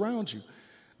those around you.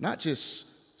 Not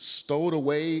just stowed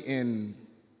away in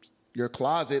your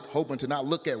closet, hoping to not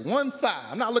look at one thigh.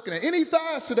 I'm not looking at any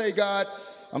thighs today, God.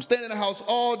 I'm staying in the house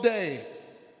all day.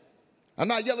 I'm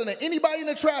not yelling at anybody in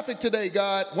the traffic today,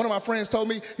 God. One of my friends told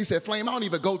me, he said, Flame, I don't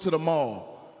even go to the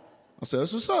mall. I said,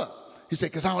 that's what's up. He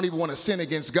said, because I don't even want to sin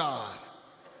against God.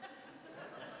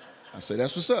 I said,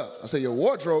 that's what's up. I said, your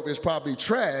wardrobe is probably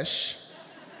trash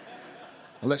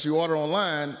unless you order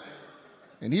online.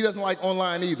 And he doesn't like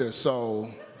online either,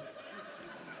 so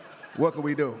what can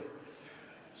we do?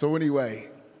 So anyway,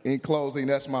 in closing,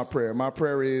 that's my prayer. My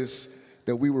prayer is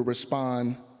that we will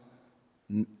respond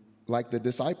like the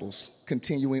disciples,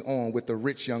 continuing on with the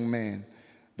rich young man.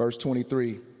 Verse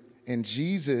 23, and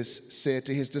Jesus said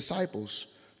to his disciples,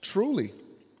 truly,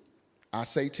 I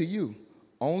say to you,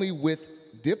 only with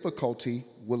difficulty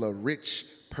will a rich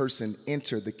person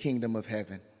enter the kingdom of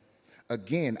heaven.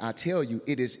 Again, I tell you,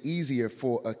 it is easier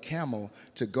for a camel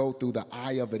to go through the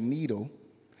eye of a needle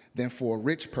than for a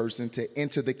rich person to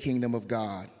enter the kingdom of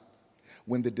God.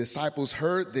 When the disciples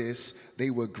heard this, they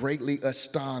were greatly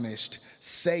astonished,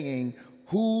 saying,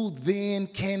 who then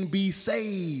can be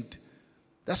saved?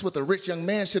 That's what the rich young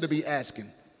man should have been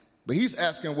asking. But he's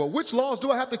asking, well, which laws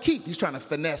do I have to keep? He's trying to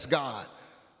finesse God.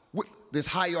 This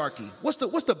hierarchy. What's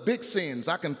the big sins?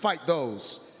 I can fight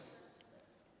those.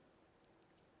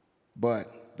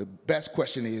 But the best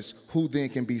question is, who then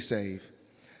can be saved?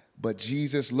 But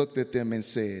Jesus looked at them and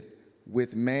said,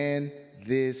 with man,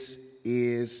 this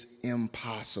is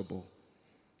impossible.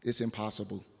 It's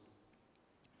impossible.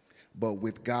 But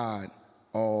with God,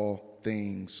 all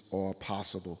things are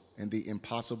possible. And the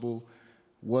impossible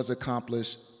was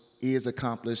accomplished, is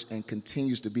accomplished, and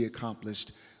continues to be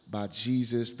accomplished by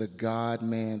Jesus, the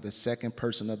God-man, the second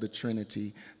person of the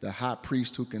Trinity, the high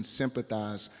priest who can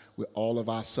sympathize with all of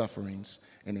our sufferings.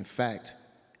 And in fact,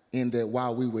 in that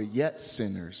while we were yet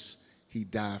sinners, he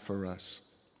died for us.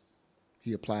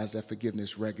 He applies that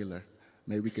forgiveness regular.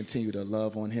 May we continue to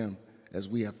love on him as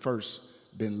we have first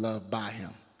been loved by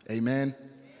him. Amen?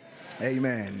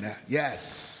 Amen. Amen.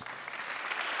 Yes.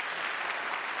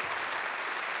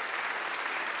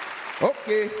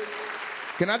 Okay.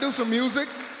 Can I do some music?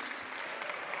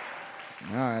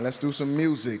 All right, let's do some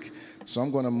music. So I'm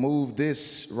going to move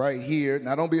this right here.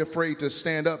 Now, don't be afraid to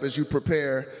stand up as you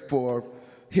prepare for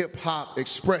hip-hop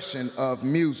expression of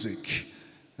music.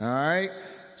 All right?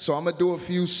 So I'm going to do a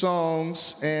few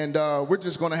songs, and we're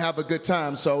just going to have a good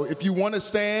time. So if you want to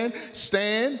stand,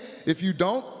 stand. If you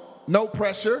don't, no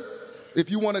pressure. If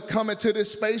you want to come into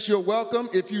this space, you're welcome.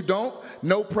 If you don't,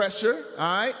 no pressure.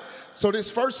 All right? So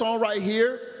this first song right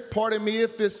here, pardon me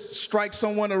if this strikes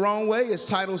someone the wrong way, it's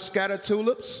titled Scattered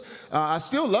Tulips. I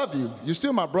still love you. You're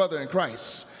still my brother in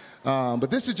Christ.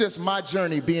 But this is just my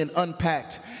journey being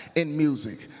unpacked in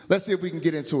music. Let's see if we can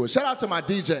get into it. Shout out to my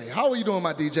DJ. How are you doing,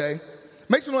 my DJ?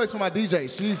 Make some noise for my DJ.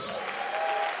 She's...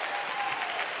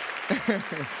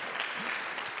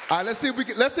 All right, let's see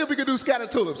if we can do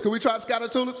Scattered Tulips. Can we try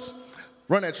Scattered Tulips?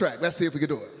 Run that track. Let's see if we can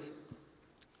do it.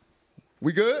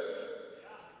 We good?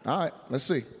 All right, let's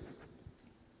see.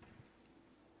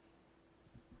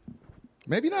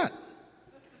 Maybe not.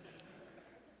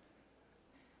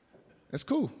 That's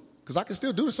cool, because I can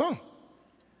still do the song.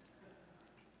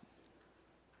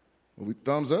 Are we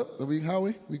thumbs up? How are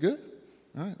we? We good?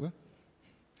 All right, well.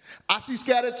 I see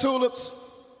scattered tulips.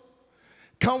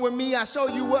 Come with me, I show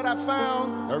you what I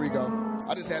found. There we go.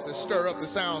 I just had to stir up the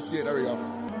sounds. Yeah, there we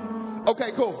go.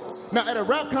 Okay, cool. Now, at a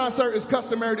rap concert, it's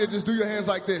customary to just do your hands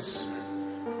like this.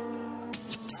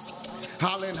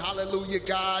 Hollering, hallelujah,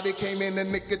 God, it came in the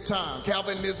nick of time.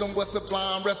 Calvinism was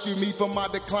sublime, rescue me from my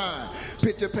decline.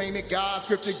 Picture painted God,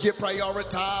 scripture get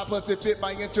prioritized. Plus it fit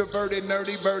my introverted,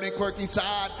 nerdy, burden, quirky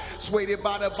side. Swayed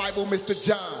by the Bible, Mr.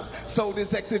 John. Sold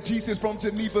his exegesis from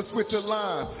Geneva,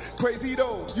 Switzerland. Crazy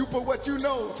though, you put what you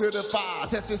know to the fire.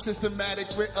 Testing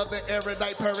systematics with other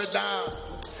erudite paradigms.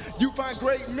 You find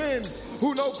great men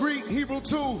who know Greek, Hebrew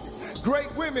too.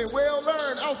 Great women, well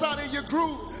learned outside of your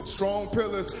group. Strong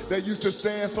pillars that used to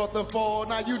stand start to fall.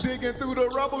 Now you digging through the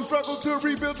rubble, struggle to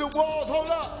rebuild the walls. Hold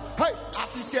up, hey, I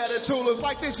see scattered tulips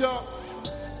like this, y'all.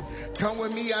 Come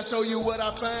with me, I'll show you what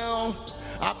I found.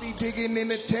 I'll be digging in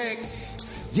the text.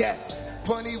 Yes,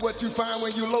 funny what you find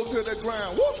when you low to the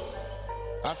ground. Woo!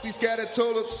 I see scattered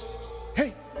tulips.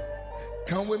 Hey,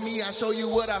 come with me, I'll show you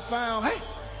what I found. Hey,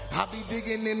 I'll be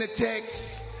digging in the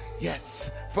text. Yes,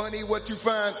 funny what you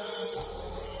find.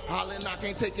 Hollering, I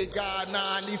can't take it, God, nah,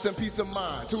 I need some peace of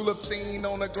mind. Tulips seen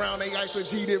on the ground, they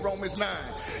eisegeted Romans 9.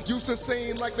 Used to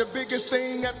seem like the biggest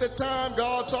thing at the time,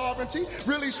 God's sovereignty,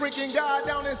 really shrinking God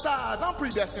down in size. I'm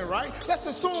predestined, right? Let's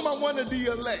assume I'm one of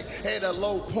the elect. At a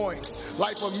low point,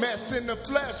 life a mess in the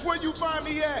flesh, where you find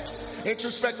me at?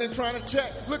 Introspecting, trying to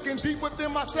check, looking deep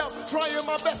within myself, trying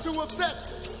my best to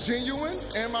obsess. Genuine?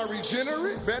 Am I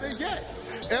regenerate? Better yet,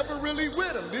 ever really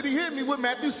with him? Did he hit me with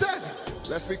Matthew 7?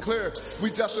 Let's be clear,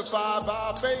 we justified by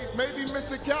our faith. Maybe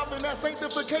Mr. Calvin, that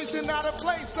sanctification out of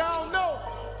place, I don't know.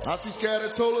 I see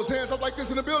scattered tulips, hands up like this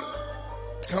in the building.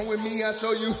 Come with me, I'll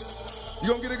show you. You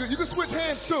gonna get a good, you can switch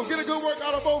hands too. Get a good work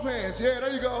out of both hands. Yeah,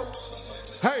 there you go.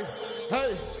 Hey,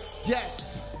 hey,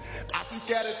 yes. I see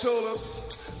scattered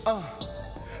tulips.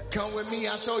 Come with me,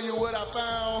 I'll show you what I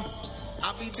found.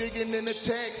 I'll be digging in the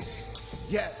text.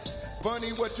 Yes. Funny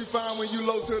what you find when you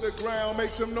low to the ground.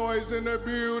 Make some noise in the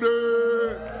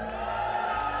building.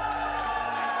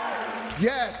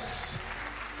 Yes.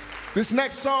 This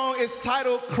next song is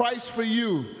titled Christ for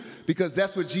You, because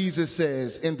that's what Jesus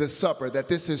says in the supper, that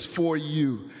this is for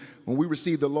you. When we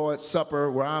receive the Lord's Supper,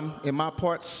 where I'm in my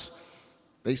parts,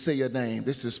 they say your name.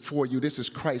 This is for you. This is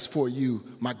Christ for you.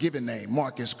 My given name,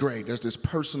 Marcus Gray. There's this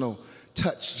personal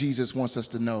touch Jesus wants us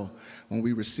to know when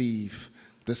we receive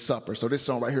the supper. So this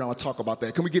song right here, I want to talk about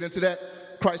that. Can we get into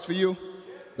that? Christ for you?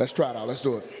 Let's try it out. Let's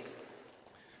do it.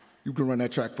 You can run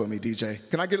that track for me, DJ.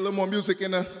 Can I get a little more music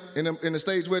in the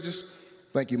stage wedges?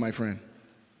 Thank you, my friend.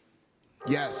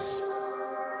 Yes.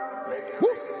 Woo.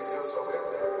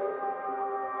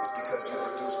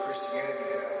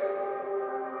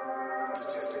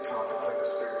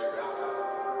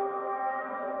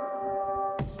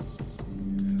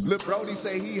 Lil' Brody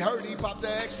say he heard he popped the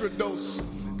extra dose.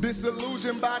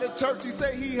 Disillusioned by the church, he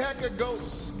say he hecka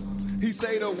ghost. He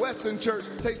say the Western church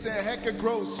tasting hecka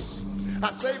gross. I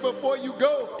say before you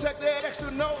go, check that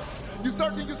extra nose. You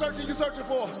searching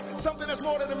for something that's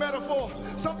more than a metaphor.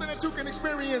 Something that you can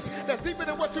experience that's deeper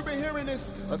than what you've been hearing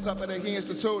is. A supper that he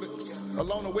instituted.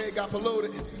 Along the way it got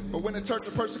polluted. But when the church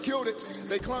was persecuted,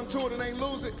 they clung to it and ain't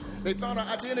lose it. They found an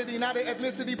identity, not an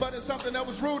ethnicity, but in something that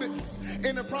was rooted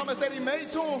in the promise that he made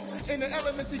to him, in the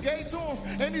elements he gave to him.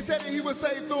 And he said that he would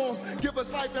save through him, give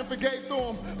us life and forgave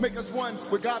through him. Make us one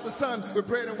with God the Son, with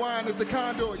bread and wine as the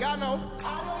conduit. Y'all know.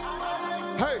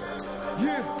 Hey,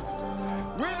 yeah.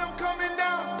 When I'm coming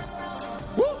down,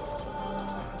 woo,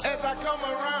 as I come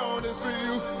around, it's for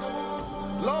you.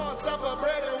 Lord, supper,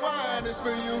 bread and wine is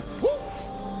for you. Woo.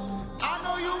 I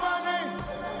know you by name.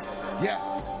 Yes.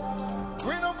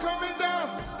 When I'm coming down,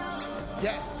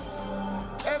 yes.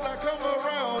 As I come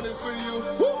around, it's for you.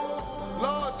 Woo.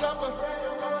 Lord, supper,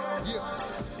 yeah.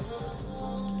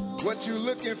 What you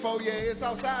looking for, yeah, it's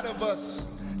outside of us.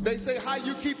 They say how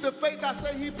you keep the faith, I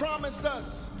say he promised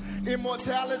us.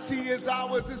 Immortality is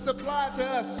ours, it's supplied to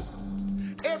us.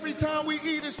 Every time we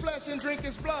eat his flesh and drink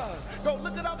his blood. Go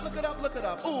look it up, look it up, look it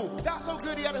up. Ooh, God so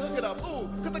good he had to hook it up. Ooh,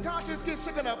 cause the conscience gets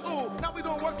shooken up. Ooh, now we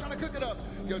doing work trying to cook it up.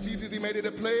 Yo, Jesus, he made it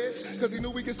a pledge, cause he knew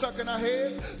we get stuck in our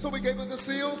heads. So he gave us a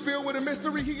seal filled with a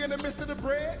mystery. He in the midst of the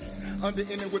bread. Under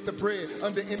in it with the bread,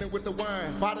 under in it with the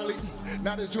wine. Bodily,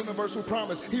 not his universal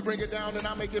promise. He bring it down and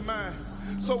I make it mine.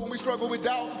 So when we struggle with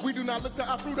doubt, we do not look to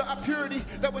our fruit of our purity.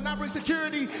 That will not bring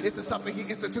security. It's the something he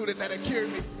instituted that have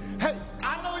cured me. Hey,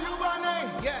 I know you by name.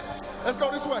 Yes, let's go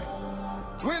this way.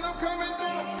 When I'm coming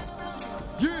down,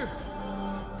 yeah.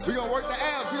 We gonna work the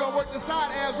abs. We gonna work the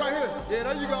side abs right here. Yeah,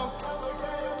 there you go.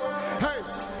 Hey,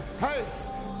 hey,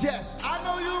 yes. I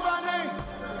know you by name.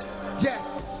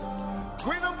 Yes.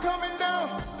 When I'm coming down,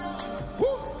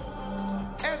 woo.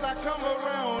 As I come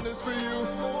around, it's for you.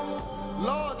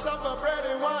 Lord, supper, bread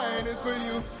and wine is for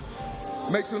you.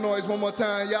 Make some noise one more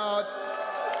time, y'all.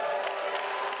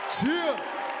 Chill.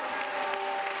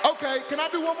 Okay, can I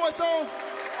do one more song?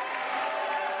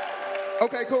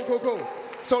 Okay, cool.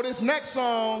 So this next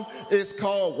song is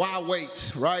called Why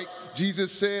Wait, right?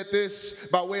 Jesus said this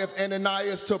by way of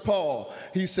Ananias to Paul.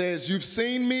 He says, you've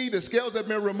seen me, the scales have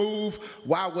been removed.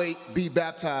 Why wait? Be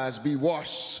baptized, be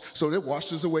washed. So that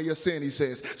washes away your sin, he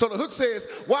says. So the hook says,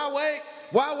 why wait?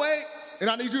 Why wait? And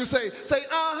I need you to say,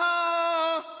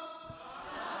 uh-huh.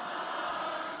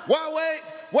 Why wait?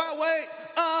 Why wait?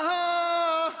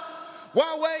 Uh-huh.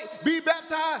 Why wait? Be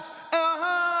baptized.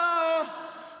 Uh-huh.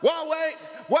 Why wait?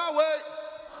 Why wait?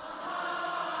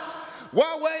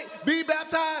 Why wait? Be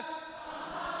baptized.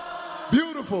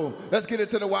 Beautiful. Let's get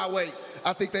into the why wait.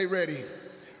 I think they ready.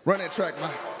 Run that track,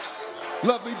 man.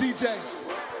 Lovely DJ.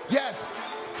 Yes.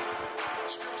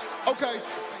 Okay.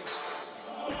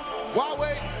 Why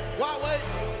wait? Why wait?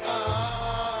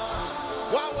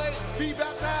 Why wait? Be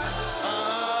baptized.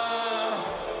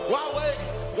 Why wait?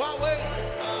 Why wait?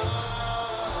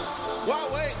 Why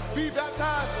wait? Be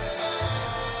baptized.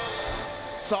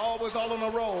 Saul was all on a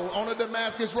roll, on a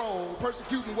Damascus road.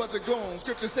 Persecuting was a goon.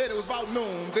 Scripture said it was about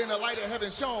noon. Then the light of heaven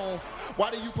shone.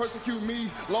 Why do you persecute me,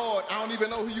 Lord? I don't even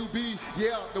know who you be.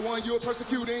 Yeah, the one you're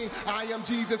persecuting. I am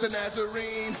Jesus the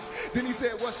Nazarene. Then he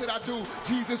said, what should I do?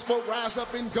 Jesus spoke, rise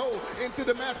up and go. Into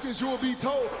Damascus you'll be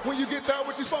told. When you get there,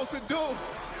 what you supposed to do?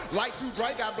 Light too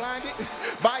bright, got blinded.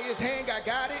 By his hand, I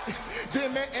got it.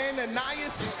 Then met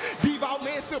Ananias. Devout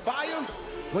man stood by him.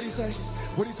 What'd he say?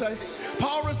 What'd he say?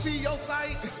 Paul received your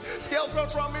sight. Scales fell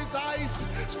from his eyes.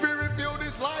 Spirit filled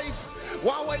his life.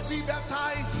 Why wait? Be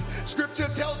baptized. Scripture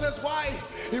tells us why.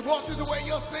 It washes away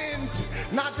your sins,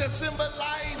 not just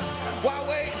symbolize. Why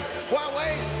wait? Why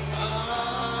wait?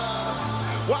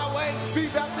 Why wait? Be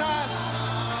baptized.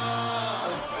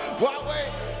 Why wait?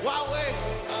 Why wait?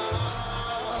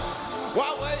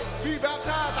 Why wait? Be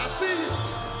baptized. I see you.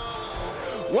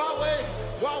 Why wait?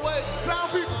 Why wait?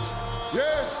 Sound people.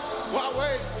 Yeah. Why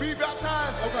wait? Be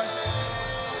baptized. Okay.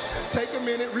 Take a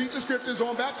minute, read the scriptures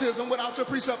on baptism without your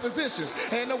presuppositions.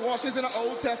 And the washings in the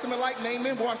Old Testament like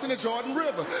Naaman washed in the Jordan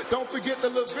River. Don't forget the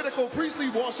Levitical priestly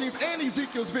washings and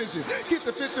Ezekiel's vision. Get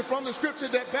the picture from the scripture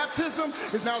that baptism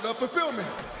is now the fulfillment.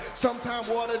 Sometimes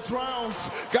water drowns,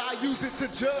 God used it to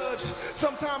judge.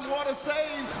 Sometimes water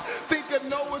saves. Think of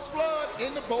Noah's flood.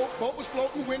 In the boat was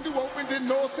floating, window open, then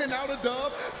Noah sent out a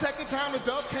dove. Second time the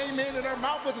dove came in and her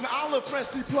mouth was an olive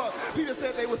freshly plucked. Peter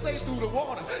said they were saved through the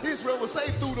water. Israel was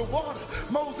saved through the water.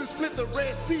 Moses split the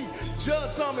Red Sea,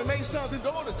 judged some and made sons and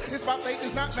daughters. It's by faith,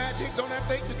 it's not magic. Don't have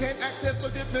faith, you can't access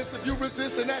forgiveness. If you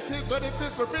resist, then that's it. But if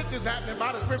this repentance is happening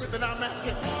by the Spirit, then I'm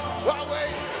asking, why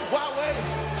wait? Why wait?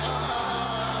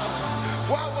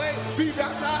 Why wait? Be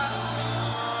baptized.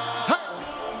 Hey!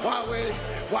 Why wait?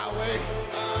 Why wait?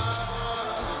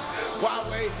 Why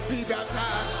wait? Be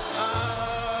baptized.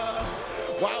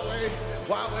 Why wait?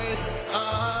 Why wait?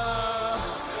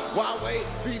 Why wait?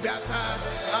 Be baptized.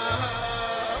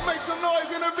 Make some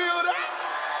noise in the building.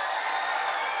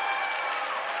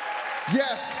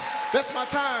 Yes, that's my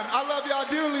time. I love y'all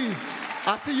dearly.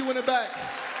 I see you in the back.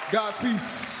 God's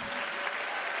peace.